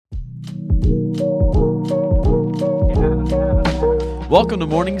Welcome to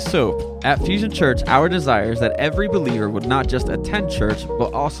Morning Soap. At Fusion Church, our desire is that every believer would not just attend church,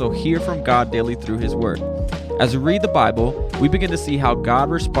 but also hear from God daily through His Word. As we read the Bible, we begin to see how God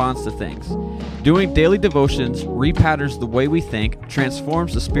responds to things. Doing daily devotions repatterns the way we think,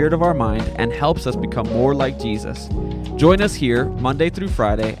 transforms the spirit of our mind, and helps us become more like Jesus. Join us here, Monday through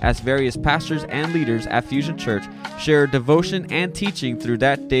Friday, as various pastors and leaders at Fusion Church share devotion and teaching through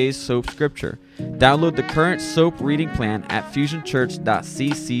that day's soap scripture. Download the current soap reading plan at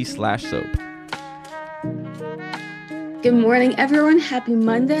fusionchurch.cc/soap. Good morning, everyone. Happy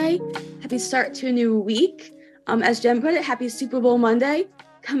Monday. Happy start to a new week. As Jen put it, happy Super Bowl Monday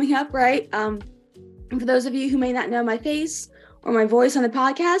coming up, right? And for those of you who may not know my face or my voice on the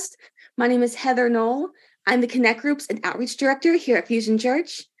podcast, my name is Heather Knoll. I'm the Connect Groups and Outreach Director here at Fusion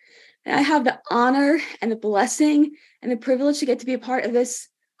Church. And I have the honor and the blessing and the privilege to get to be a part of this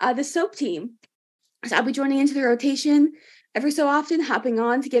soap team. So I'll be joining into the rotation every so often, hopping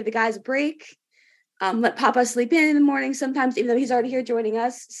on to give the guys a break, let Papa sleep in the morning sometimes, even though he's already here joining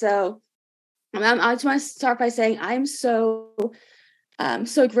us. So I just want to start by saying I'm so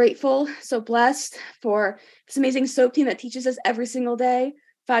grateful, so blessed for this amazing soap team that teaches us every single day,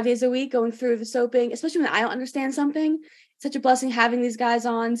 5 days a week, going through the soaping, especially when I don't understand something. It's such a blessing having these guys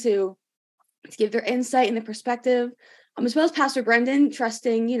on to give their insight and their perspective, as well as Pastor Brendan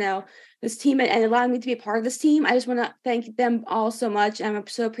trusting, this team and allowing me to be a part of this team. I just want to thank them all so much. And I'm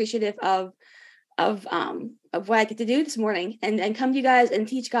so appreciative of what I get to do this morning and come to you guys and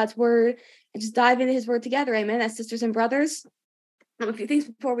teach God's word and just dive into His word together. Amen. As sisters and brothers. A few things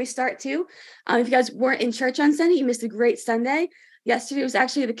before we start too. If you guys weren't in church on Sunday, you missed a great Sunday. Yesterday was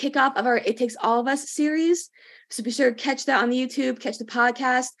actually the kickoff of our It Takes All of Us series. So be sure to catch that on the YouTube, catch the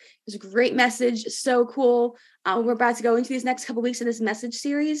podcast. It was a great message. So cool. We're about to go into these next couple weeks in this message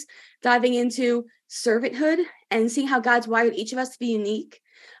series, diving into servanthood and seeing how God's wired each of us to be unique.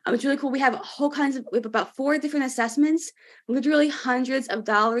 It's really cool. We have we have about 4 different assessments, literally hundreds of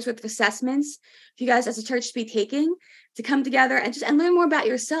dollars worth of assessments for you guys as a church to be taking to come together and learn more about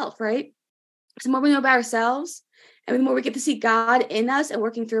yourself, right? So the more we know about ourselves and the more we get to see God in us and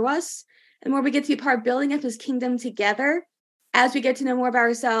working through us, and the more we get to be part of building up His kingdom together as we get to know more about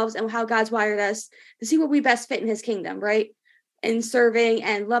ourselves and how God's wired us to see where we best fit in His kingdom, right? And serving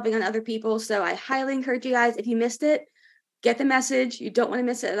and loving on other people. So I highly encourage you guys, if you missed it, get the message. You don't want to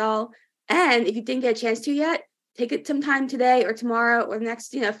miss it at all. And if you didn't get a chance to yet, take it some time today or tomorrow or the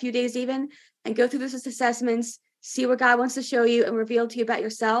next, few days even, and go through those assessments, see what God wants to show you and reveal to you about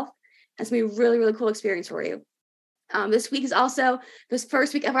yourself. It's going to be a really, really cool experience for you. This week is also this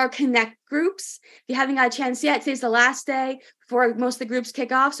first week of our Connect groups. If you haven't got a chance yet, today's the last day before most of the groups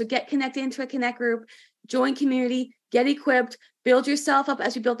kick off. So get connected into a Connect group, join community, get equipped, build yourself up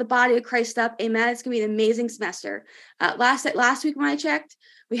as we build the body of Christ up. Amen. It's going to be an amazing semester. Last week when I checked,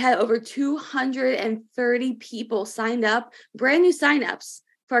 we had over 230 people signed up, brand new signups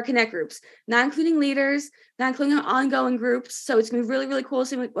for our Connect groups, not including leaders, not including our ongoing groups. So it's going to be really, really cool to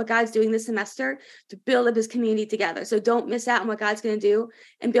see what God's doing this semester to build up His community together. So don't miss out on what God's going to do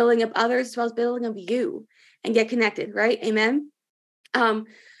and building up others as well as building up you and get connected, right? Amen.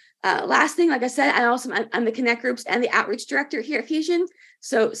 Last thing, like I said, I'm the Connect groups and the outreach director here at Fusion.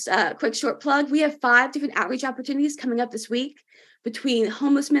 So quick short plug. We have 5 different outreach opportunities coming up this week between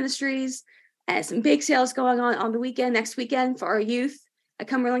homeless ministries and some bake sales going on the weekend, next weekend for our youth at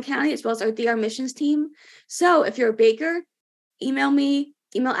Cumberland County, as well as our DR missions team. So if you're a baker, email me,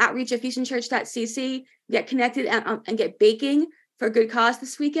 email outreach@fusionchurch.cc, get connected and get baking for a good cause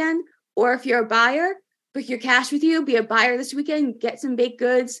this weekend. Or if you're a buyer, bring your cash with you, be a buyer this weekend, get some baked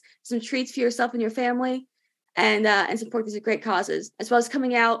goods, some treats for yourself and your family, and support these great causes, as well as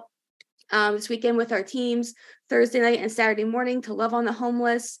coming out this weekend with our teams Thursday night and Saturday morning to love on the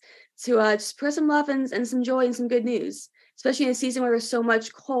homeless, to just spread some love and some joy and some good news, especially in a season where there's so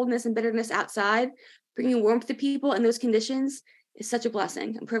much coldness and bitterness outside. Bringing warmth to people in those conditions is such a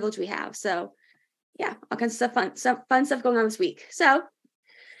blessing and privilege we have. So yeah, all kinds of fun stuff going on this week. So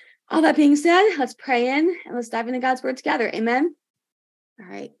all that being said, let's pray in and let's dive into God's word together. Amen. All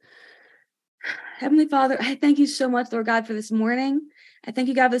right. Heavenly Father, I thank you so much, Lord God, for this morning. I thank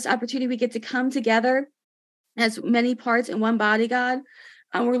you, God, for this opportunity we get to come together as many parts in one body, God.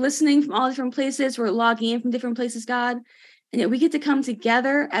 We're listening from all different places. We're logging in from different places, God. And yet we get to come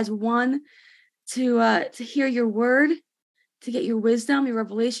together as one to hear your word, to get your wisdom, your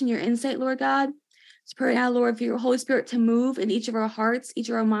revelation, your insight, Lord God. Let's pray now, Lord, for your Holy Spirit to move in each of our hearts, each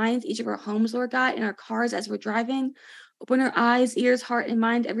of our minds, each of our homes, Lord God, in our cars as we're driving. Open our eyes, ears, heart, and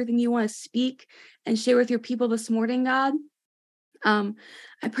mind, everything you want to speak and share with your people this morning, God.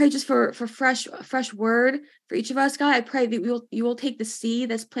 I pray just for fresh word for each of us, God. I pray that you will take the seed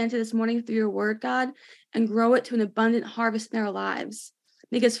that's planted this morning through your word, God, and grow it to an abundant harvest in our lives.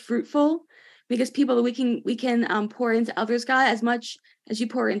 Make us fruitful, make us people that we can pour into others, God, as much as you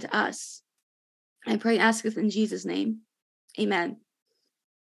pour into us. I pray and ask this in Jesus' name. Amen.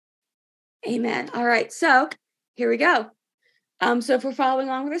 Amen. All right, so here we go. So if we're following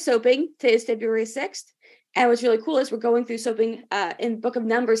along with our soaping, today is February 6th. And what's really cool is we're going through soaping in Book of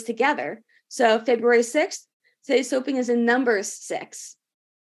Numbers together. So February 6th, today's soaping is in Numbers 6.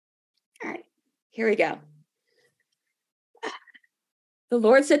 All right, here we go. The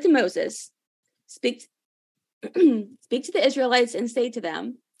Lord said to Moses, speak to the Israelites and say to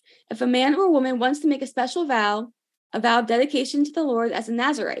them, if a man or a woman wants to make a special vow, a vow of dedication to the Lord as a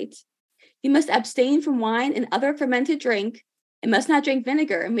Nazirite, he must abstain from wine and other fermented drink, and must not drink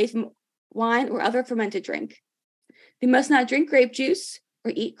vinegar made from wine or other fermented drink. They must not drink grape juice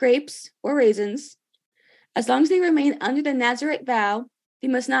or eat grapes or raisins. As long as they remain under the Nazirite vow, they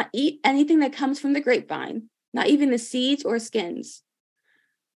must not eat anything that comes from the grapevine, not even the seeds or skins.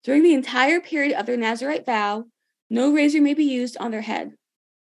 During the entire period of their Nazirite vow, no razor may be used on their head.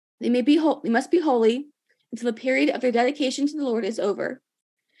 They must be holy until the period of their dedication to the Lord is over.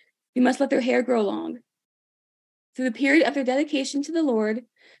 They must let their hair grow long. Through the period of their dedication to the Lord,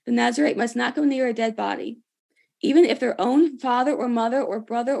 the Nazirite must not go near a dead body. Even if their own father or mother or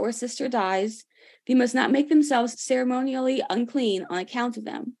brother or sister dies, they must not make themselves ceremonially unclean on account of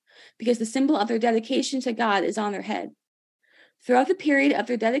them, because the symbol of their dedication to God is on their head. Throughout the period of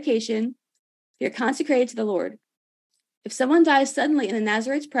their dedication, they are consecrated to the Lord. If someone dies suddenly in the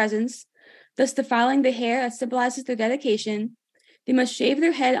Nazirite's presence, thus defiling the hair that symbolizes their dedication, they must shave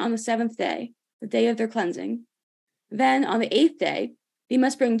their head on the 7th day, the day of their cleansing. Then, on the 8th day, they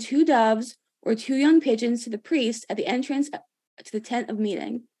must bring 2 doves or 2 young pigeons to the priest at the entrance to the tent of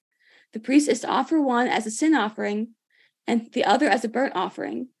meeting. The priest is to offer one as a sin offering and the other as a burnt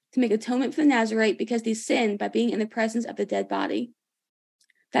offering to make atonement for the Nazirite because they sinned by being in the presence of the dead body.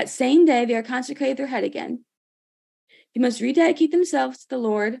 That same day, they are consecrated their head again. They must rededicate themselves to the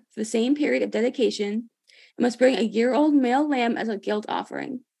Lord for the same period of dedication and must bring a year-old male lamb as a guilt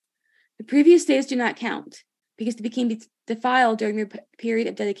offering. The previous days do not count, because they became defiled during their period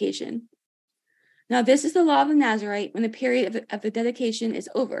of dedication. Now this is the law of the Nazirite when the period of the dedication is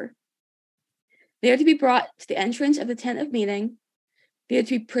over. They are to be brought to the entrance of the tent of meeting. They are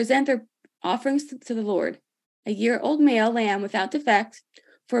to present their offerings to the Lord, a year-old male lamb without defect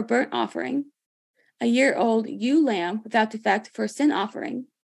for a burnt offering, a year-old ewe lamb without defect for a sin offering,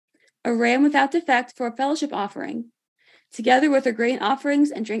 a ram without defect for a fellowship offering, together with their grain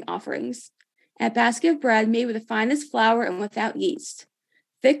offerings and drink offerings, and a basket of bread made with the finest flour and without yeast,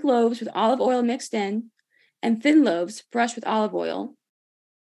 thick loaves with olive oil mixed in, and thin loaves brushed with olive oil.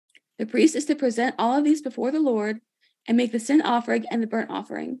 The priest is to present all of these before the Lord and make the sin offering and the burnt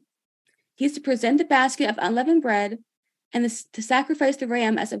offering. He is to present the basket of unleavened bread and to sacrifice the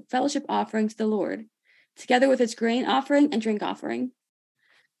ram as a fellowship offering to the Lord, together with its grain offering and drink offering.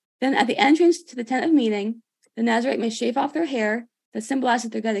 Then at the entrance to the tent of meeting, the Nazirite may shave off their hair that symbolizes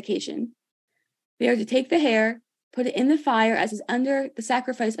their dedication. They are to take the hair, put it in the fire as is under the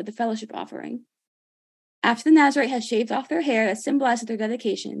sacrifice of the fellowship offering. After the Nazirite has shaved off their hair that symbolizes their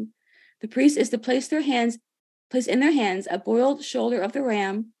dedication, the priest is to place in their hands a boiled shoulder of the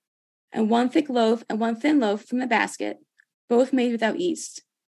ram, and 1 thick loaf and 1 thin loaf from the basket, both made without yeast.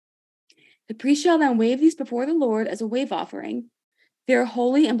 The priest shall then wave these before the Lord as a wave offering. They are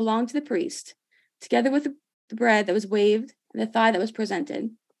holy and belong to the priest, together with the bread that was waved and the thigh that was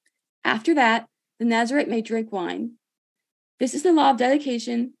presented. After that, the Nazirite may drink wine. This is the law of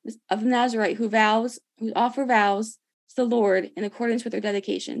dedication of the Nazirite who offer vows to the Lord in accordance with their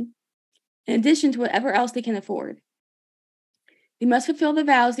dedication, in addition to whatever else they can afford. They must fulfill the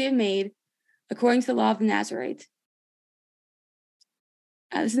vows they have made according to the law of the Nazirite.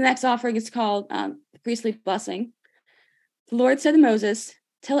 The next offering is called the priestly blessing. The Lord said to Moses,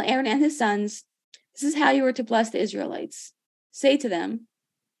 "Tell Aaron and his sons, this is how you are to bless the Israelites. Say to them,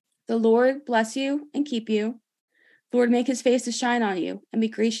 the Lord bless you and keep you. The Lord make his face to shine on you and be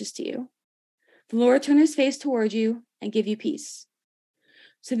gracious to you. The Lord turn his face toward you and give you peace.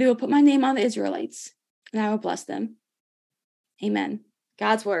 So they will put my name on the Israelites, and I will bless them." Amen.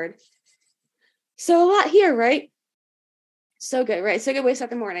 God's word. So a lot here, right? So good, right? So good way to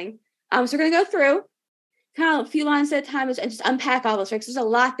start the morning. So we're going to go through kind of a few lines at a time and just unpack all this, right? Because there's a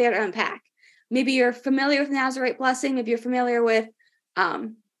lot there to unpack. Maybe you're familiar with Nazirite blessing. Maybe you're familiar with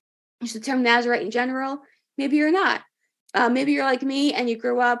just the term Nazirite in general. Maybe you're not. Maybe you're like me and you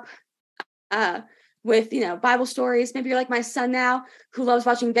grew up with, Bible stories. Maybe you're like my son now who loves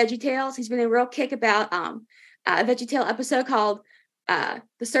watching VeggieTales. He's been a real kick about a VeggieTale episode called The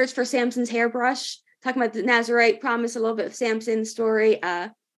Search for Samson's Hairbrush, talking about the Nazarite promise, a little bit of Samson's story.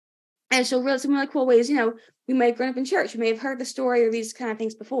 And so some really cool ways, we may have grown up in church. We may have heard the story or these kind of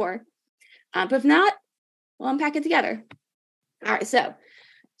things before. But if not, we'll unpack it together. All right, so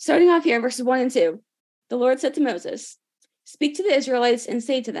starting off here in verses 1 and 2, the Lord said to Moses, "Speak to the Israelites and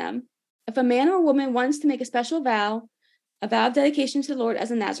say to them, if a man or a woman wants to make a special vow, a vow of dedication to the Lord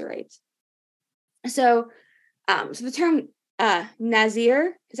as a Nazarite." So the term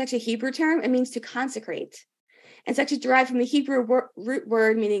Nazir is actually a Hebrew term. It means to consecrate. And it's actually derived from the Hebrew root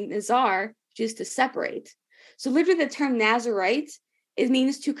word meaning Nazar, which is to separate. So literally the term Nazarite, it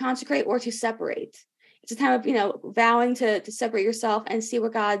means to consecrate or to separate. It's a time of, vowing to separate yourself and see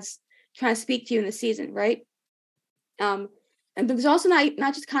what God's trying to speak to you in the season, right? And there's also not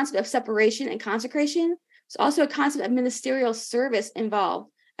just a concept of separation and consecration. There's also a concept of ministerial service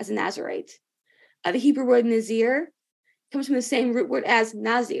involved as a Nazarite. The Hebrew word Nazir comes from the same root word as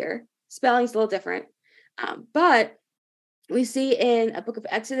Nazir. Spelling's a little different. But we see in a book of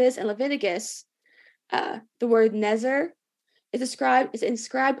Exodus and Leviticus, the word Nezer is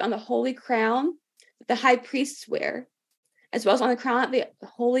inscribed on the holy crown that the high priests wear, as well as on the crown of the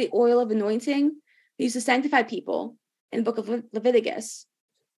holy oil of anointing they used to sanctify people in the book of Leviticus.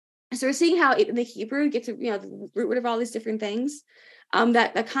 So we're seeing how in the Hebrew gets to, the root word of all these different things,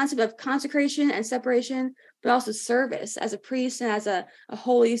 that the concept of consecration and separation, but also service as a priest and as a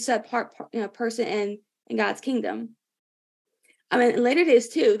holy set apart person in God's kingdom. In later days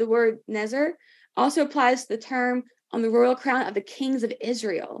too, the word Nezer also applies to the term on the royal crown of the kings of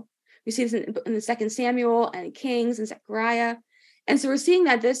Israel. We see this in the 2 Samuel and Kings and Zechariah. And so we're seeing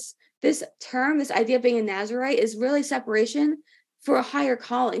that this term, this idea of being a Nazarite, is really separation for a higher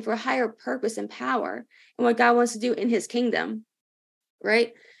calling, for a higher purpose and power, and what God wants to do in his kingdom,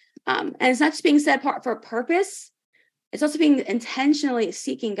 right? And it's not just being set apart for a purpose. It's also being intentionally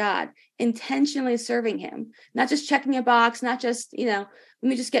seeking God, intentionally serving him, not just checking a box, not just, let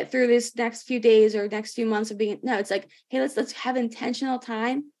me just get through this next few days or next few months of being, no, it's like, hey, let's have intentional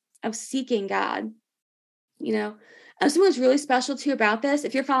time of seeking God, Something that's really special too about this,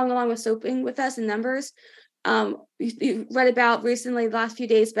 if you're following along with Soaping with us in Numbers, you read about recently, the last few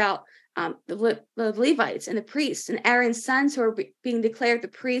days, about the Levites and the priests and Aaron's sons who are being declared the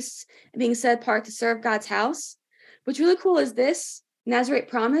priests and being set apart to serve God's house. What's really cool is this Nazarite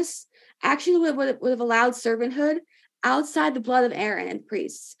promise actually would have allowed servanthood outside the blood of Aaron and the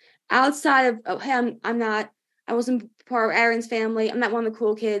priests, outside of, hey, I wasn't part of Aaron's family, I'm not one of the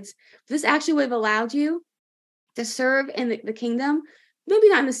cool kids. This actually would have allowed you to serve in the kingdom, maybe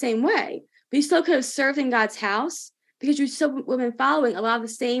not in the same way, but you still could have served in God's house because you still would have been following a lot of the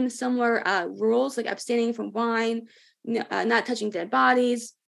same similar rules, like abstaining from wine, not touching dead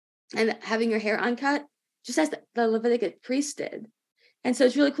bodies, and having your hair uncut, just as the Leviticus priest did. And so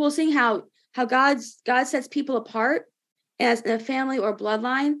it's really cool seeing how God sets people apart as in a family or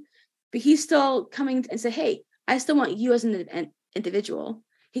bloodline, but he's still coming and say, hey, I still want you as an individual.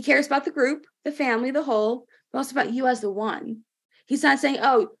 He cares about the group, the family, the whole, but also about you as the one. He's not saying,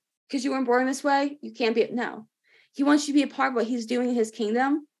 oh, because you weren't born this way, you can't be. No. He wants you to be a part of what he's doing in his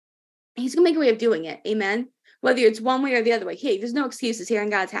kingdom. He's going to make a way of doing it. Amen. Whether it's one way or the other way. Hey, there's no excuses here in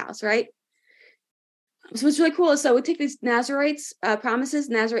God's house, right? So what's really cool is, so we take these Nazarites promises,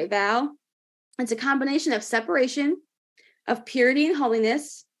 Nazarite vow. It's a combination of separation, of purity and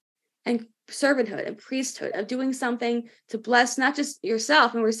holiness, and servanthood and priesthood, of doing something to bless not just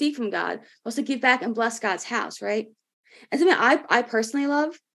yourself and receive from God, but also give back and bless God's house, right? And something I personally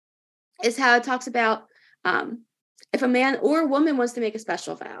love is how it talks about if a man or a woman wants to make a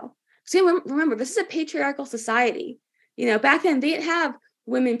special vow. So remember, this is a patriarchal society. Back then they didn't have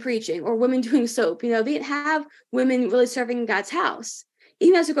women preaching or women doing soap. They didn't have women really serving in God's house.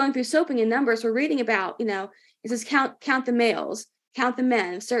 Even as we're going through Soaping in Numbers, we're reading about, it says count the males, count the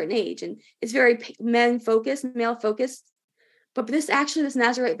men of a certain age. And it's very men focused, male focused. But this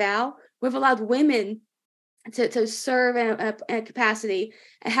Nazarite vow would have allowed women to serve in a capacity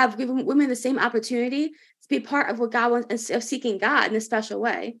and have given women the same opportunity to be part of what God wants, of seeking God in a special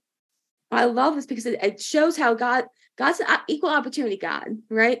way. I love this because it shows how God's an equal opportunity God,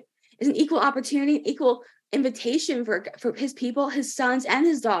 right? It's an equal opportunity, equal invitation for his people, his sons and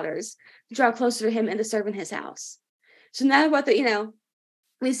his daughters to draw closer to him and to serve in his house. So no matter what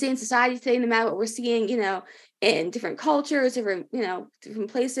we see in society today, no matter what we're seeing, in different cultures, different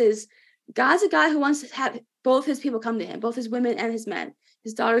places, God's a God who wants to have both his people come to him, both his women and his men,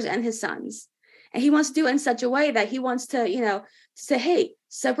 his daughters and his sons. And he wants to do it in such a way that he wants to, say, hey,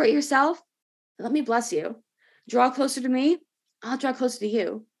 separate yourself. let me bless you. Draw closer to me, I'll draw closer to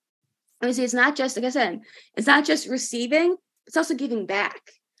you. And we see it's not just, like I said, it's not just receiving, it's also giving back.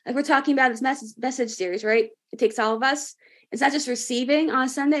 Like we're talking about this message series, right? It takes all of us. It's not just receiving on a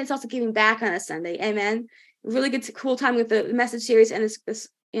Sunday, it's also giving back on a Sunday. Amen. Really good, cool time with the message series and this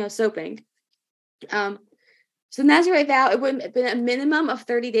soaping. So Nazarite vow, it would have been a minimum of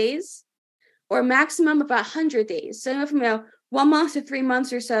 30 days or a maximum of 100 days. So from 1 month to 3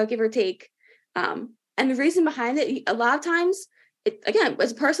 months or so, give or take. And the reason behind it, a lot of times, again,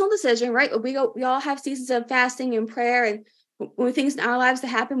 it's a personal decision, right? We all have seasons of fasting and prayer, and when things in our lives that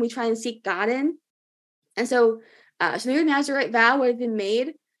happen, we try and seek God in. And so your Nazarite vow would have been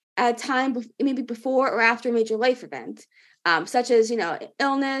made at a time maybe before or after a major life event, such as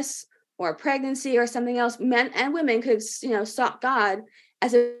illness or pregnancy or something else. Men and women could have sought God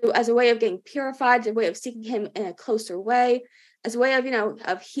as a way of getting purified, as a way of seeking Him in a closer way, as a way of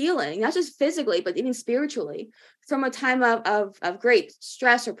of healing, not just physically but even spiritually, from a time of great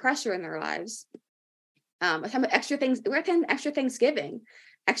stress or pressure in their lives. A time of extra things. We're at extra Thanksgiving,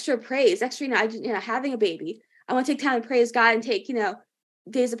 extra praise, extra having a baby. I want to take time to praise God and take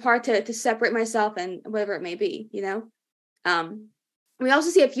days apart to separate myself and whatever it may be. We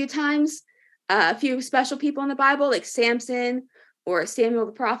also see a few times a few special people in the Bible, like Samson or Samuel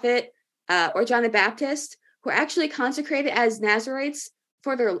the prophet or John the Baptist, who are actually consecrated as Nazarites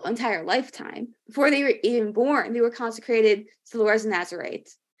for their entire lifetime. Before they were even born, they were consecrated to the Lord as a Nazarite.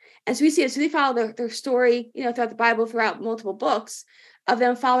 And so we see it. So they follow their story, throughout the Bible, throughout multiple books of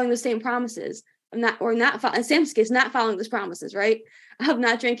them following the same promises, in Samson's case, not following those promises, right? Of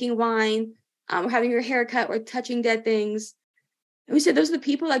not drinking wine, or having your hair cut, or touching dead things. And we said those are the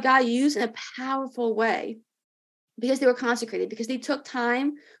people that God used in a powerful way because they were consecrated, because they took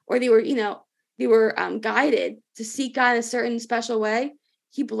time, or they were guided to seek God in a certain special way.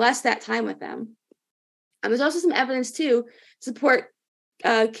 He blessed that time with them. There's also some evidence too to support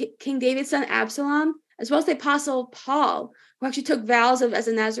King David's son Absalom, as well as the Apostle Paul, who actually took vows as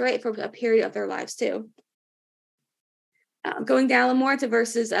a Nazarite for a period of their lives too. Going down more to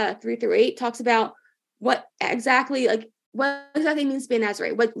verses 3-8, talks about what exactly means to be a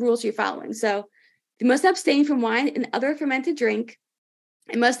Nazarite, what rules you're following. So they must abstain from wine and other fermented drink,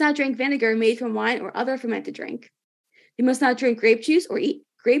 and must not drink vinegar made from wine or other fermented drink. They must not drink grape juice or eat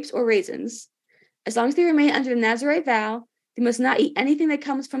grapes or raisins. As long as they remain under the Nazarite vow, they must not eat anything that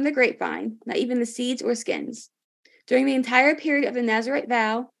comes from the grapevine, not even the seeds or skins. During the entire period of the Nazarite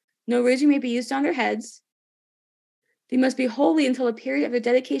vow, no razor may be used on their heads. They must be holy until the period of their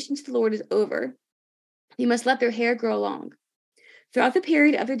dedication to the Lord is over. They must let their hair grow long. Throughout the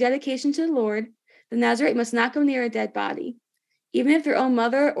period of their dedication to the Lord, the Nazarite must not go near a dead body. Even if their own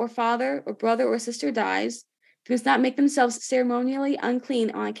mother or father or brother or sister dies, they must not make themselves ceremonially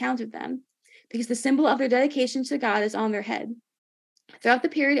unclean on account of them, because the symbol of their dedication to God is on their head. Throughout the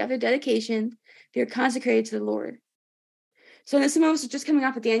period of their dedication, they are consecrated to the Lord. So in this moment, just coming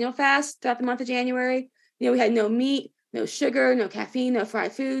off a Daniel fast throughout the month of January, we had no meat, no sugar, no caffeine, no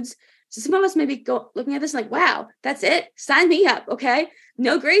fried foods. So some of us may be looking at this like, wow, that's it. Sign me up, okay?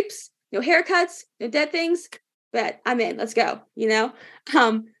 No grapes, no haircuts, no dead things, but I'm in. Let's go,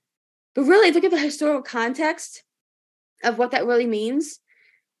 But really, look at the historical context of what that really means.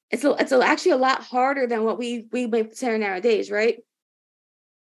 It's actually a lot harder than what we may consider nowadays, right?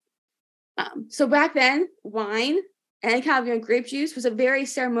 So back then, wine and kind of grape juice was a very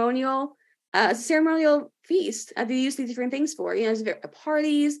ceremonial feast. They used these different things for,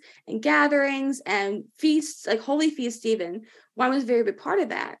 parties and gatherings and feasts, like holy feasts even. Wine was a very big part of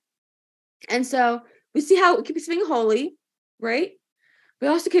that. And so we see how it could be something holy, right? But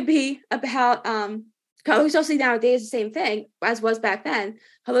also could be about, we also see nowadays the same thing as was back then,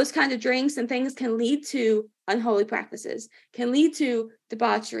 how those kinds of drinks and things can lead to unholy practices, can lead to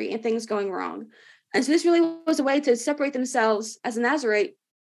debauchery and things going wrong. And so this really was a way to separate themselves as a Nazarite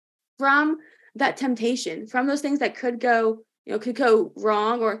from that temptation, from those things that could go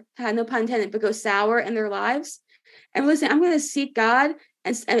wrong, or no pun intended, but go sour in their lives. And listen, I'm going to seek God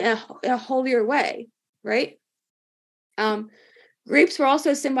in a holier way, right? Grapes were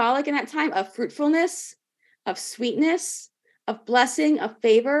also symbolic in that time of fruitfulness, of sweetness, of blessing, of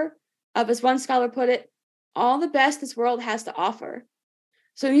favor, of, as one scholar put it, all the best this world has to offer.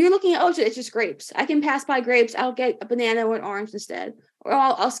 So when you're looking at, it's just grapes. I can pass by grapes. I'll get a banana or an orange instead. Or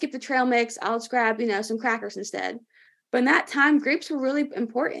I'll skip the trail mix. I'll just grab, some crackers instead. But in that time, grapes were really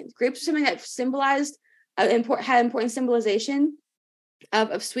important. Grapes were something that symbolized, had important symbolization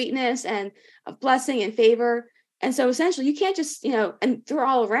of sweetness and of blessing and favor. And so essentially you can't just, and they're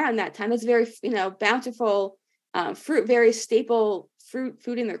all around that time. It's very, bountiful fruit, very staple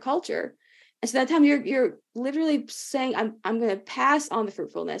food in their culture. And so that time you're literally saying, I'm going to pass on the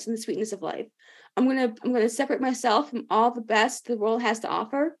fruitfulness and the sweetness of life. I'm going to separate myself from all the best the world has to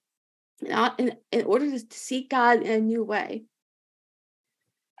offer in order to seek God in a new way.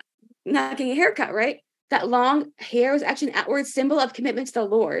 Not getting a haircut, right? That long hair was actually an outward symbol of commitment to the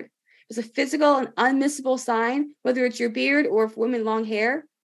Lord. It was a physical and unmissable sign, whether it's your beard or for women, long hair,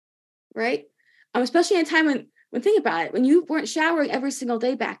 right? Especially in a time when think about it, when you weren't showering every single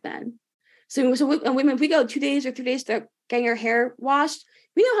day back then. So women, if we go 2 days or 3 days to getting our hair washed,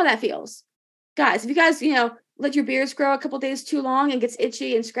 we know how that feels. Guys, if you guys, let your beards grow a couple days too long and gets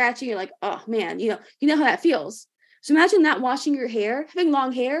itchy and scratchy, you're like, oh man, you know how that feels. So imagine not washing your hair, having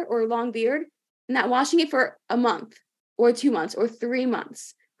long hair or a long beard, and not washing it for a month or 2 months or 3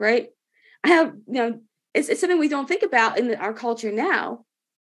 months, right? I have, it's something we don't think about in our culture now.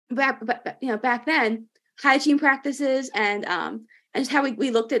 But back then, hygiene practices and just how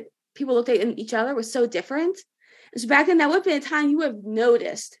people looked at each other was so different. And so back then, that would have been a time you would have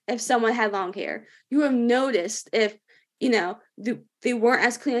noticed if someone had long hair. You would have noticed if, they weren't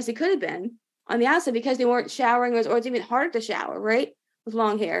as clean as they could have been on the outside because they weren't showering, or it's even harder to shower, right, with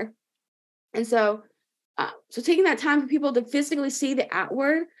long hair. And so taking that time for people to physically see the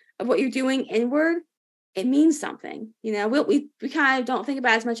outward of what you're doing inward, it means something. We kind of don't think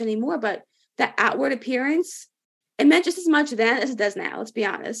about it as much anymore, but that outward appearance, it meant just as much then as it does now, let's be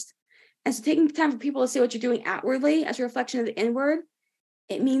honest. And so taking the time for people to see what you're doing outwardly as a reflection of the inward,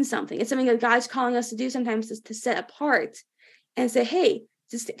 it means something. It's something that God's calling us to do sometimes, to set apart and say, hey,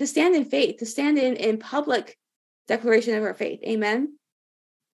 to stand in faith, to stand in public declaration of our faith. Amen.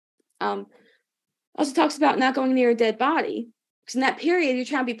 Also talks about not going near a dead body, because in that period, you're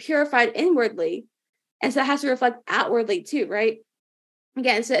trying to be purified inwardly. And so that has to reflect outwardly too, right?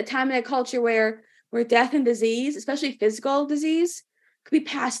 Again, it's a time in a culture where death and disease, especially physical disease, could be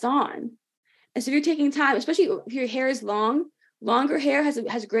passed on. And so if you're taking time, especially if your hair is long, longer hair has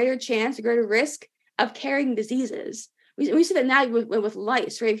a greater chance, a greater risk of carrying diseases. We see that now with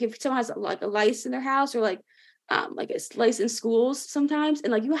lice, right? If someone has like a lice in their house, or like a lice in schools sometimes,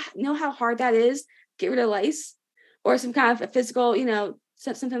 and like you know how hard that is, get rid of lice, or some kind of a physical,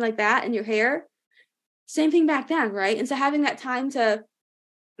 something like that in your hair. Same thing back then, right? And so having that time to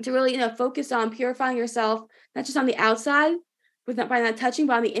really, focus on purifying yourself, not just on the outside, by not touching,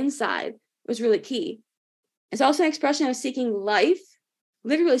 but on the inside, was really key. It's also an expression of seeking life,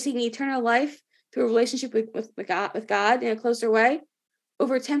 literally seeking eternal life through a relationship with God in a closer way,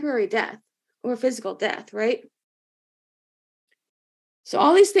 over temporary death, over physical death, right? So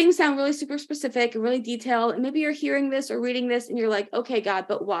all these things sound really super specific and really detailed. And maybe you're hearing this or reading this and you're like, okay, God,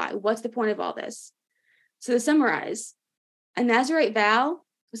 but why? What's the point of all this? So to summarize, a Nazirite vow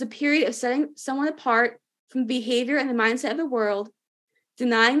was a period of setting someone apart from the behavior and the mindset of the world,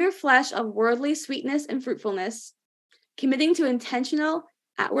 denying their flesh of worldly sweetness and fruitfulness, committing to intentional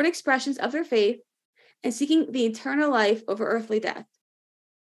outward expressions of their faith, and seeking the eternal life over earthly death.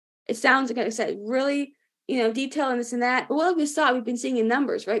 It sounds, like I said, really, detail and this and that. But what we've been seeing in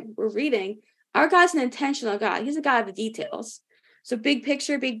Numbers, right? We're reading, our God's an intentional God. He's a God of the details. So big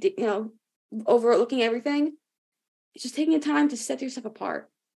picture, overlooking everything. It's just taking the time to set yourself apart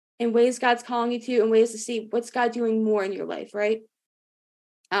in ways God's calling you to, and ways to see what's God doing more in your life, right?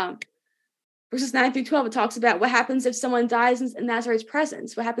 Verses 9 through 12, it talks about what happens if someone dies in Nazarite's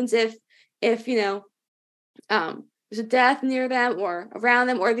presence. What happens if there's a death near them or around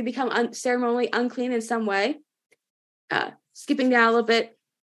them, or they become ceremonially unclean in some way. Skipping down a little bit,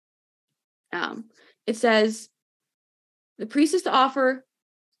 it says the priest is to offer.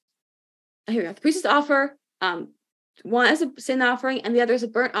 Here we go. The priest is to offer one as a sin offering and the other as a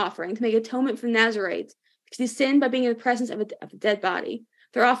burnt offering to make atonement for the Nazarite, because he sinned by being in the presence of a dead body.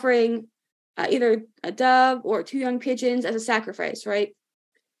 They're offering either a dove or 2 young pigeons as a sacrifice, right?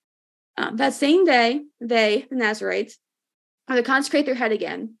 That same day, the Nazarites, are to consecrate their head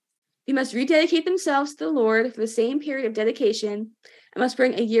again. They must rededicate themselves to the Lord for the same period of dedication, and must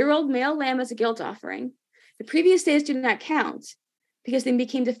bring a year-old male lamb as a guilt offering. The previous days do not count, because they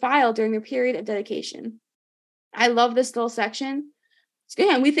became defiled during their period of dedication. I love this little section. So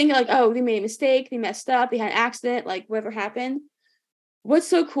again, we think like, oh, they made a mistake, they messed up, they had an accident, like whatever happened. What's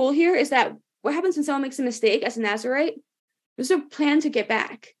so cool here is that what happens when someone makes a mistake as a Nazarite? There's a plan to get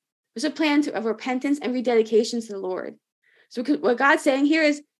back. There's a plan of repentance and rededication to the Lord. So what God's saying here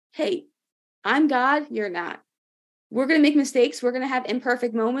is, hey, I'm God, you're not. We're going to make mistakes. We're going to have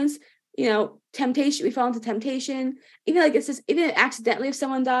imperfect moments. Temptation, we fall into temptation. Even like it says, even accidentally, if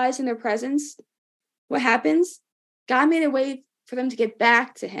someone dies in their presence, what happens? God made a way for them to get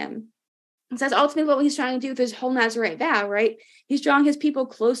back to him. And so that's ultimately what he's trying to do with his whole Nazarite vow, right? He's drawing his people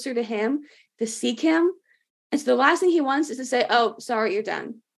closer to him. to seek him. And so the last thing he wants is to say, oh, sorry, you're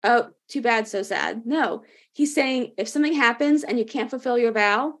done. Oh, too bad, so sad. No, he's saying if something happens and you can't fulfill your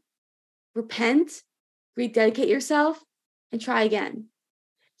vow, repent, rededicate yourself, and try again.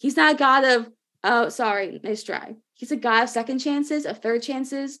 He's not a God of, oh, sorry, nice try. He's a God of second chances, of third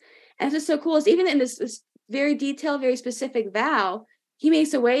chances. And it's just so cool is even in this very detailed, very specific vow, he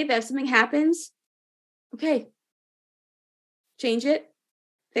makes a way that if something happens, okay, change it,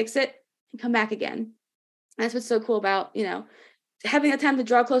 fix it, and come back again. And that's what's so cool about, having a time to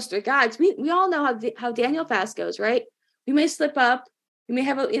draw closer to God. We all know how Daniel fast goes, right? We may slip up. We may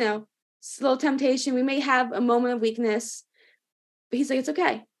have a, slow temptation. We may have a moment of weakness. But he's like, it's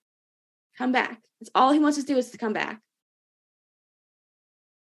okay. Come back. It's all he wants us to do is to come back.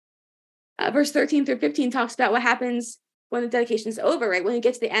 Verse 13 through 15 talks about what happens when the dedication is over, right? When it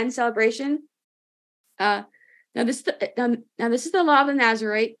gets to the end celebration. Now this is the law of the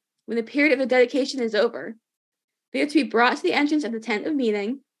Nazarite. When the period of the dedication is over, they are to be brought to the entrance of the tent of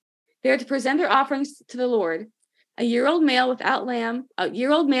meeting. They are to present their offerings to the Lord: a year-old male without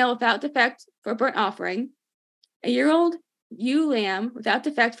defect for a burnt offering, a year-old ewe lamb without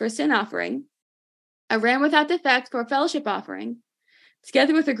defect for a sin offering, a ram without defect for a fellowship offering,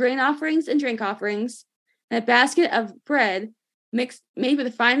 together with the grain offerings and drink offerings, and a basket of bread made with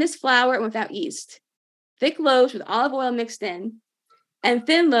the finest flour and without yeast, thick loaves with olive oil mixed in, and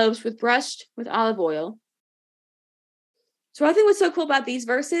thin loaves brushed with olive oil. So I think what's so cool about these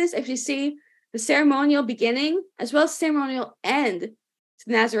verses, if you see the ceremonial beginning as well as ceremonial end to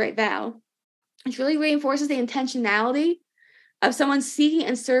the Nazarite vow, it really reinforces the intentionality of someone seeking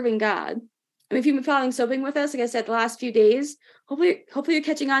and serving God. I mean, if you've been following Soaping with us, like I said, the last few days, hopefully you're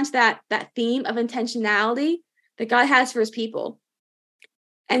catching on to that theme of intentionality that God has for his people.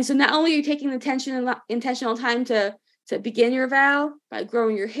 And so not only are you taking the intentional time to begin your vow by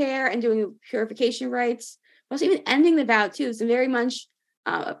growing your hair and doing purification rites, but also even ending the vow too. It's very much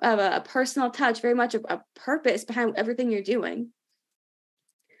of a personal touch, very much of a purpose behind everything you're doing.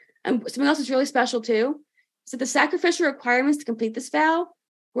 And something else that's really special too is that the sacrificial requirements to complete this vow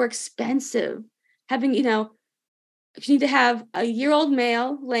were expensive. Having, you need to have a year-old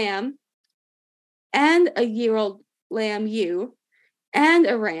male lamb and a year-old lamb ewe and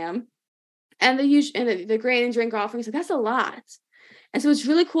a ram and the grain and drink offerings. So that's a lot. And so what's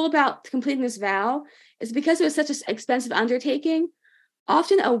really cool about completing this vow is because it was such an expensive undertaking,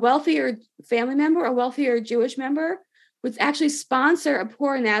 often a wealthier family member, a wealthier Jewish member would actually sponsor a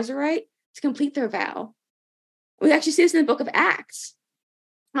poor Nazarite to complete their vow. We actually see this in the book of Acts.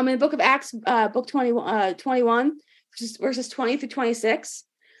 In the book of Acts, book 21, verses 20 through 26,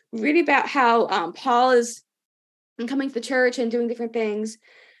 we read about how Paul is coming to the church and doing different things.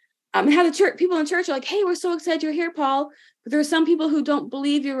 And how the people in church are like, hey, we're so excited you're here, Paul. But there are some people who don't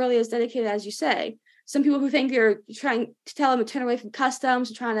believe you're really as dedicated as you say. Some people who think you're trying to tell them to turn away from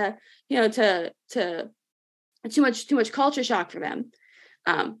customs, trying to, too much culture shock for them.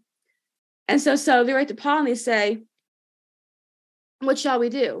 And so they write to Paul and they say, what shall we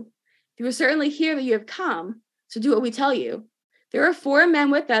do? You will certainly hear that you have come, so do what we tell you. There are 4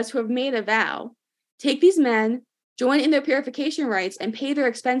 men with us who have made a vow. Take these men, join in their purification rites, and pay their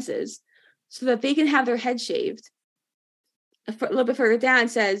expenses so that they can have their heads shaved. A little bit further down,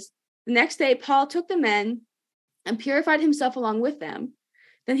 it says, the next day, Paul took the men and purified himself along with them.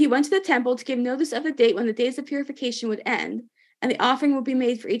 Then he went to the temple to give notice of the date when the days of purification would end, and the offering would be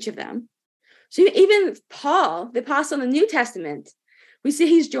made for each of them. So even Paul, the apostle in the New Testament, we see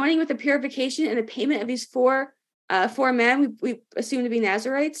he's joining with the purification and the payment of these four men we assume to be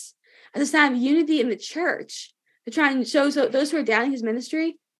Nazarites as a sign of unity in the church to try and show those who are doubting his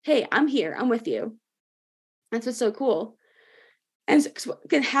ministry, hey, I'm here, I'm with you. That's what's so cool. And so,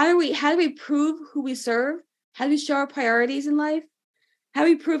 again, how do we prove who we serve? How do we show our priorities in life? How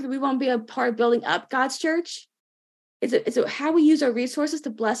do we prove that we want to be a part of building up God's church? It's how we use our resources to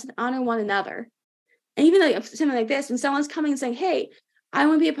bless and honor one another. And even like something like this, when someone's coming and saying, hey, I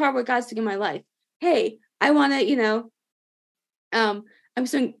want to be a part of what God's doing in my life. Hey, I want to, I'm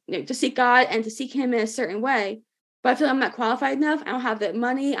saying to seek God and to seek him in a certain way, but I feel like I'm not qualified enough. I don't have the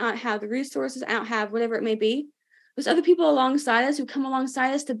money. I don't have the resources. I don't have whatever it may be. There's other people alongside us who come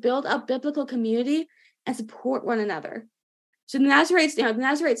alongside us to build up biblical community and support one another. So the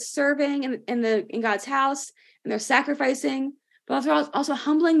Nazarites serving in God's house, and they're sacrificing, but they're also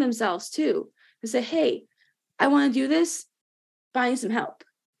humbling themselves too to say, hey, I want to do this, find some help.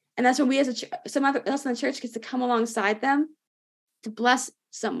 And that's when we as someone else in the church gets to come alongside them to bless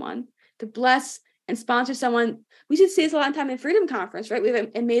someone, to bless and sponsor someone. We should see this a lot of time in Freedom Conference, right? We have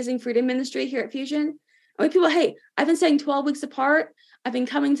an amazing freedom ministry here at Fusion. And we people, hey, I've been staying 12 weeks apart. I've been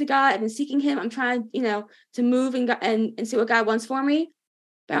coming to God. I've been seeking him. I'm trying, to move and see what God wants for me.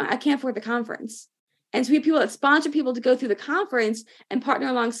 But I can't afford the conference. And so we have people that sponsor people to go through the conference and partner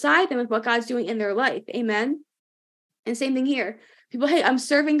alongside them with what God's doing in their life. Amen. And same thing here. People, hey, I'm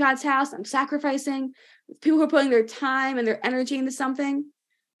serving God's house. I'm sacrificing. People who are putting their time and their energy into something.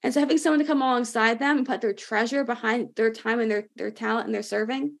 And so having someone to come alongside them and put their treasure behind their time and their talent and their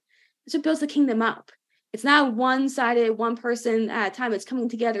serving, that's what builds the kingdom up. It's not one-sided, one person at a time. It's coming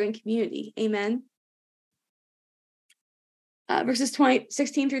together in community. Amen. Verses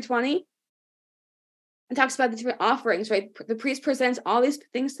 16 through 20. It talks about the different offerings, right? The priest presents all these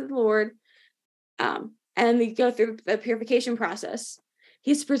things to the Lord, and they go through the purification process.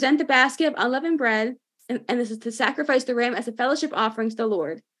 He's to present the basket of unleavened bread, and this is to sacrifice the ram as a fellowship offering to the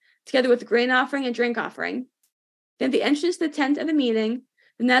Lord, together with the grain offering and drink offering. Then at the entrance to the tent of the meeting,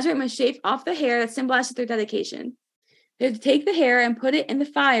 the Nazarite must shave off the hair that symbolizes their dedication. They have to take the hair and put it in the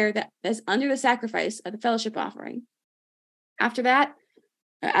fire that is under the sacrifice of the fellowship offering. After the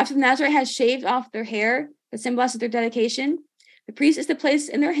Nazarite has shaved off their hair that symbolizes their dedication, the priest is to place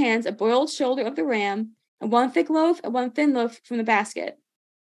in their hands a boiled shoulder of the ram and one thick loaf and one thin loaf from the basket,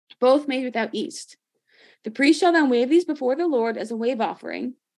 both made without yeast. The priest shall then wave these before the Lord as a wave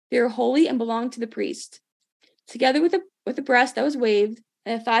offering. They are holy and belong to the priest, together with the breast that was waved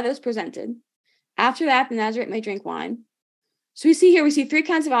and the thigh that was presented. After that, the Nazarite may drink wine. So we see three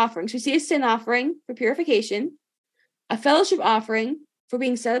kinds of offerings. We see a sin offering for purification, a fellowship offering for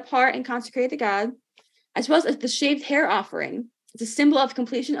being set apart and consecrated to God, as well as the shaved hair offering. It's a symbol of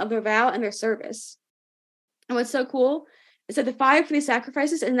completion of their vow and their service. And what's so cool is that the fire for these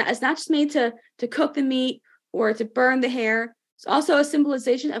sacrifices is not just made to cook the meat or to burn the hair. It's also a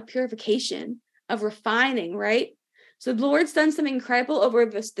symbolization of purification, of refining, right? So the Lord's done something incredible over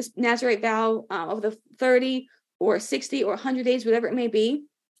this Nazarite vow over the 30 or 60 or 100 days, whatever it may be,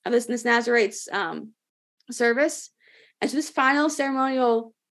 of this Nazarite's service. And so this final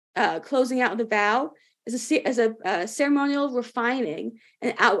ceremonial closing out of the vow is a ceremonial refining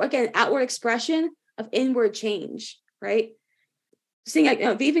and outward expression of inward change, right? Seeing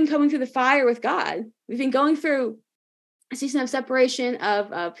they've been coming through the fire with God. We've been going through a season of separation,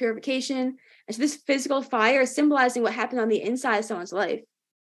 of purification. And so this physical fire is symbolizing what happened on the inside of someone's life.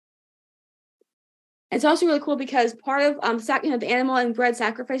 And it's also really cool because part of the animal and bread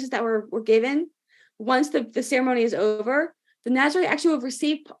sacrifices that were given, once the ceremony is over, the Nazarite actually will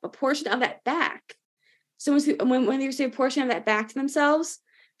receive a portion of that back. So when they receive a portion of that back to themselves,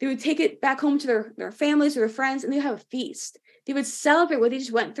 they would take it back home to their families or their friends, and they would have a feast. They would celebrate what they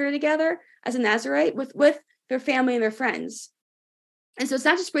just went through together as a Nazarite with their family and their friends. And so it's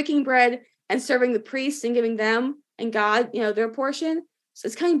not just breaking bread and serving the priests and giving them and God, their portion. So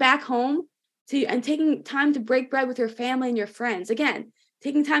it's coming back home and taking time to break bread with your family and your friends. Again,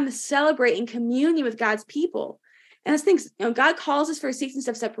 taking time to celebrate in communion with God's people. And those things, God calls us for seasons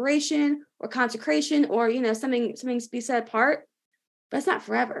of separation or consecration or, something to be set apart, but it's not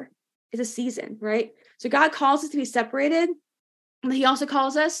forever. It's a season, right? So God calls us to be separated, but he also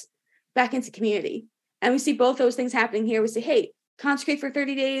calls us back into community. And we see both those things happening here. We say, hey, consecrate for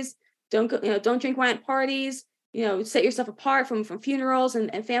 30 days. Don't drink wine at parties, set yourself apart from funerals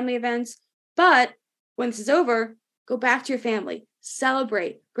and family events. But when this is over, go back to your family,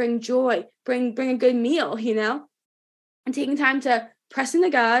 celebrate, bring joy, bring a good meal, and taking time to press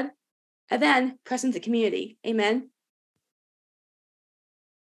into God and then press into community. Amen.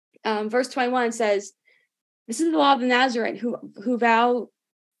 Verse 21 says, this is the law of the Nazarite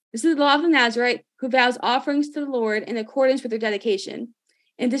This is the law of the Nazarite who vows offerings to the Lord in accordance with their dedication,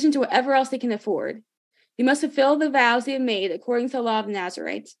 in addition to whatever else they can afford. They must fulfill the vows they have made according to the law of the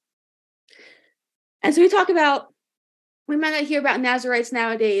Nazarites. And so we might not hear about Nazarites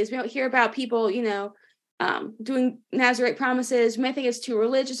nowadays. We don't hear about people, doing Nazarite promises. We might think it's too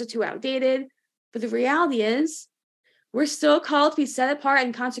religious or too outdated. But the reality is, we're still called to be set apart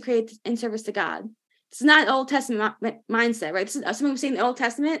and consecrated in service to God. This is not an Old Testament mindset, right? This is something we see in the Old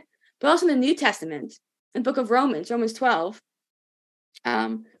Testament, but also in the New Testament, in the book of Romans 12.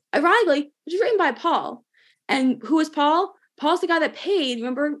 Ironically, which was written by Paul. And who is Paul? Paul's the guy that paid,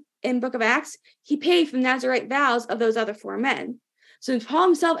 remember in book of Acts, he paid for the Nazarite vows of those other four men. So Paul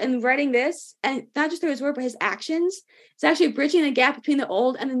himself, in writing this, and not just through his word, but his actions, is actually bridging the gap between the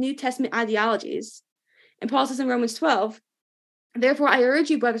Old and the New Testament ideologies. And Paul says in Romans 12, therefore I urge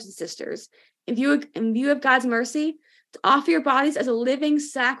you, brothers and sisters, in view of God's mercy, to offer your bodies as a living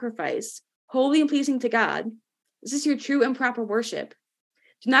sacrifice, holy and pleasing to God. This is your true and proper worship.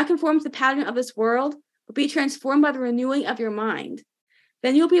 Do not conform to the pattern of this world, but be transformed by the renewing of your mind.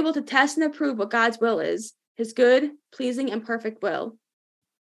 Then you'll be able to test and approve what God's will is, his good, pleasing, and perfect will.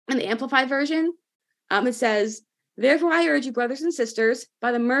 In the Amplified version, it says, "Therefore I urge you, brothers and sisters,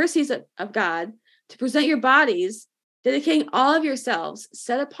 by the mercies of God, to present your bodies, dedicating all of yourselves,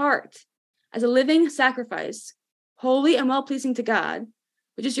 set apart as a living sacrifice, holy and well-pleasing to God,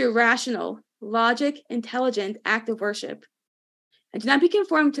 which is your rational, logic, intelligent act of worship. And do not be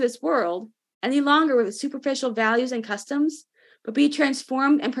conformed to this world any longer with its superficial values and customs, but be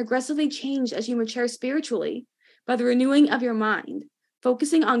transformed and progressively changed as you mature spiritually by the renewing of your mind,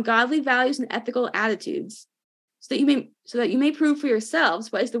 focusing on godly values and ethical attitudes, so that you may prove for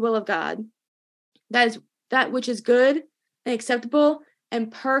yourselves what is the will of God. That is that which is good and acceptable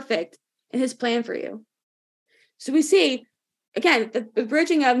and perfect in his plan for you." So we see, again, the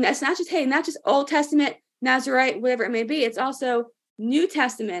bridging of, it's not just Old Testament, Nazarite, whatever it may be. It's also New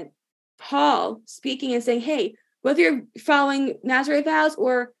Testament, Paul speaking and saying, hey, whether you're following Nazarite vows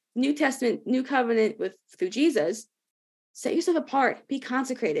or New Testament, New Covenant through Jesus, set yourself apart, be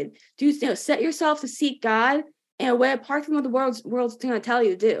consecrated. Set yourself to seek God in a way apart from what the world's going to tell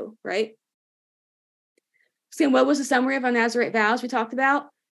you to do, right? So what was the summary of our Nazarite vows we talked about?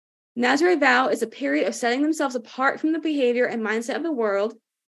 Nazarite vow is a period of setting themselves apart from the behavior and mindset of the world,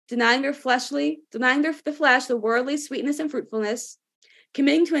 denying the flesh, the worldly sweetness and fruitfulness,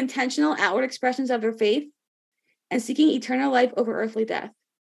 committing to intentional outward expressions of their faith, and seeking eternal life over earthly death.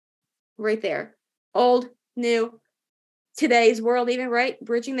 Right there. Old, new, today's world, even, right?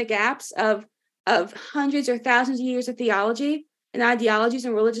 Bridging the gaps of hundreds or thousands of years of theology and ideologies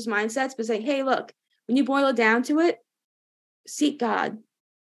and religious mindsets, but saying, hey, look, when you boil it down to it, seek God.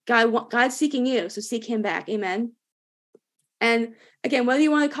 God's seeking you, so seek him back. Amen. And again, whether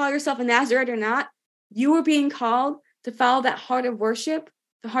you want to call yourself a Nazarite or not, you are being called to follow that heart of worship,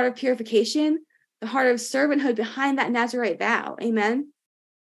 the heart of purification, the heart of servanthood behind that Nazarite vow. Amen.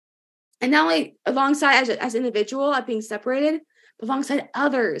 And not only alongside as an individual of being separated, but alongside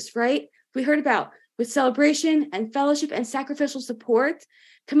others, right? We heard about with celebration and fellowship and sacrificial support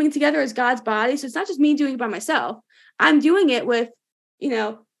coming together as God's body. So it's not just me doing it by myself. I'm doing it with,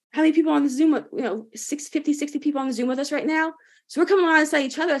 how many people on the Zoom, 50, 60 people on the Zoom with us right now. So we're coming alongside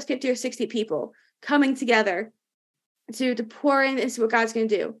each other as 50 or 60 people coming together to pour in into what God's going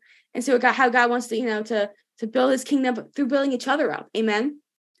to do. And so how God wants to build his kingdom through building each other up. Amen.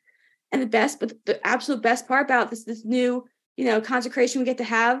 And the absolute best part about this new, consecration we get to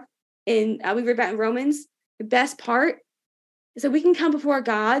have we read about in Romans, the best part is that we can come before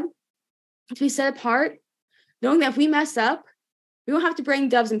God to be set apart, knowing that if we mess up, we don't have to bring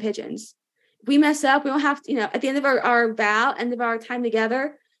doves and pigeons. If we mess up, we don't have to, at the end of our vow, end of our time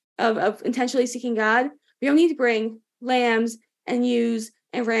together of intentionally seeking God, we don't need to bring lambs and ewes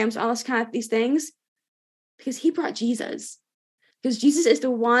and rams, all this kind of these things, because he brought Jesus. Because Jesus is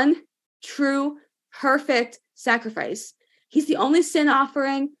the one true, perfect sacrifice. He's the only sin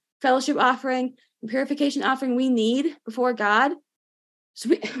offering, fellowship offering, and purification offering we need before God. So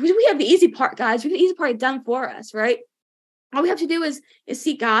we have the easy part, guys. We have the easy part done for us, right? All we have to do is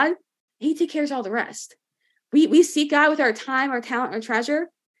seek God, and he takes care of all the rest. We seek God with our time, our talent, our treasure,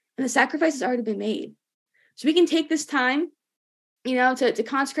 and the sacrifice has already been made. So we can take this time, to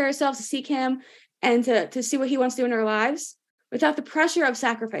consecrate ourselves, to seek him, and to see what he wants to do in our lives without the pressure of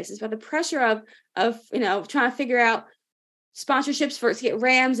sacrifices, without the pressure of trying to figure out sponsorships to get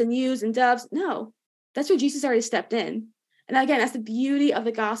rams and ewes and doves. No, that's where Jesus already stepped in. And again, that's the beauty of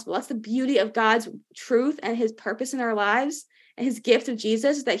the gospel. That's the beauty of God's truth and his purpose in our lives and his gift of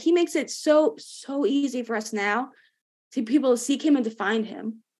Jesus, is that he makes it so, so easy for us now to be able to seek him and to find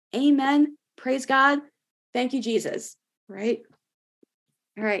him. Amen. Praise God. Thank you, Jesus. Right?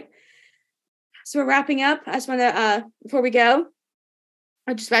 All right. So we're wrapping up. I just want to, before we go,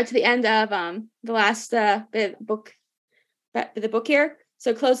 I just read to the end of the last bit of the book here.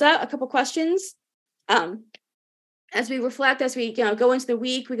 So close out a couple questions. As we reflect, as we go into the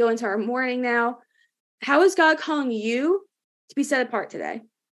week, we go into our morning now. How is God calling you to be set apart today?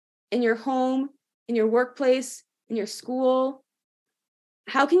 In your home, in your workplace, in your school?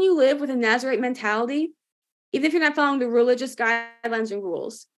 How can you live with a Nazarite mentality, even if you're not following the religious guidelines and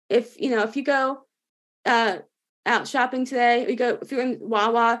rules? If you go out shopping today, if you're in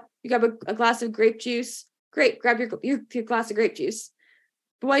Wawa, you grab a glass of grape juice. Great, grab your glass of grape juice.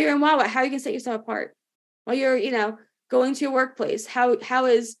 But while you're in Wawa, how are you gonna set yourself apart? While you're going to your workplace, how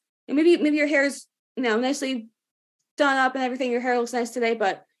is, maybe your hair is nicely done up and everything, your hair looks nice today,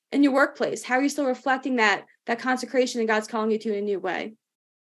 but in your workplace, how are you still reflecting that consecration that God's calling you to in a new way?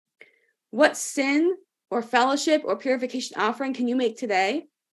 What sin or fellowship or purification offering can you make today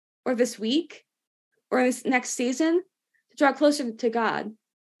or this week or this next season to draw closer to God?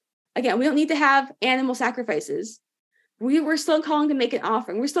 Again, we don't need to have animal sacrifices, we're still calling to make an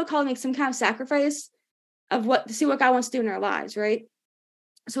offering. We're still calling to make some kind of sacrifice to see what God wants to do in our lives, right?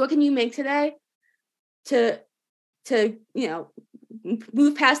 So what can you make today to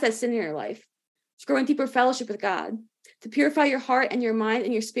move past that sin in your life, to grow in deeper fellowship with God, to purify your heart and your mind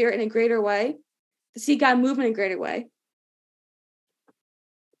and your spirit in a greater way, to see God move in a greater way?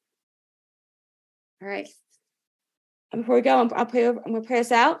 All right. And before we go, I'm going to pray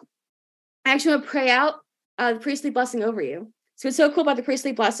us out. I actually want to pray out the priestly blessing over you. So what's so cool about the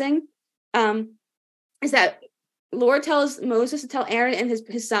priestly blessing is that Lord tells Moses to tell Aaron and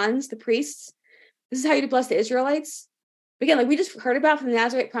his sons, the priests, this is how you bless the Israelites. Again, like we just heard about from the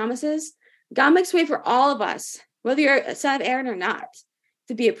Nazarite promises, God makes a way for all of us, whether you're a son of Aaron or not,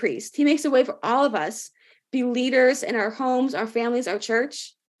 to be a priest. He makes a way for all of us to be leaders in our homes, our families, our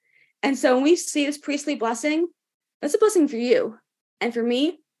church. And so when we see this priestly blessing, that's a blessing for you and for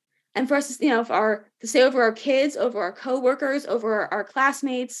me, and for us, to say over our kids, over our coworkers, over our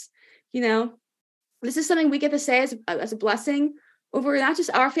classmates. This is something we get to say as a blessing over not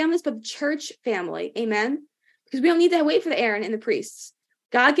just our families, but the church family. Amen. Because we don't need to wait for the Aaron and the priests.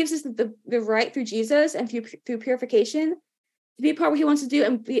 God gives us the right through Jesus and through purification to be a part of what he wants to do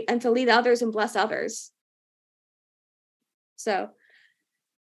and to lead others and bless others. So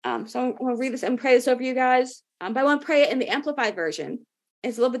I'm going to read this and pray this over you guys. But I want to pray it in the Amplified version.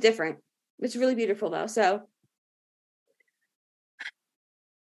 It's a little bit different. It's really beautiful though. So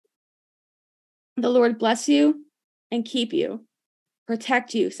the Lord bless you and keep you,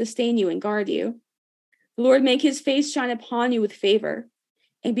 protect you, sustain you, and guard you. The Lord make his face shine upon you with favor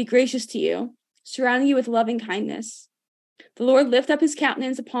and be gracious to you, surrounding you with loving kindness. The Lord lift up his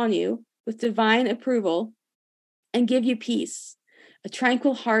countenance upon you with divine approval and give you peace, a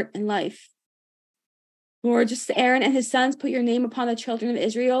tranquil heart and life. Lord, just as Aaron and his sons put your name upon the children of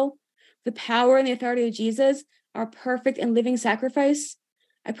Israel, the power and the authority of Jesus, our perfect and living sacrifice,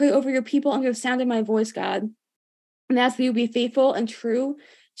 I pray over your people under the sound of my voice, God, and ask that you be faithful and true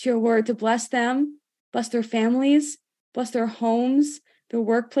to your word to bless them, bless their families, bless their homes, their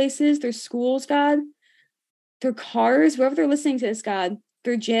workplaces, their schools, God, their cars, wherever they're listening to this, God,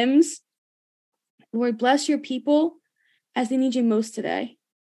 their gyms. Lord, bless your people as they need you most today.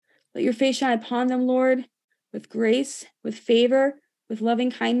 Let your face shine upon them, Lord, with grace, with favor, with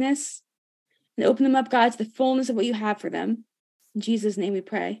loving kindness, and open them up, God, to the fullness of what you have for them. In Jesus' name we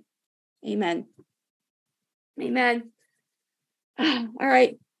pray. Amen. Amen. All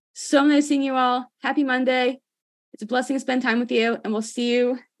right. So nice seeing you all. Happy Monday. It's a blessing to spend time with you, and we'll see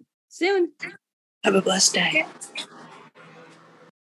you soon. Have a blessed day.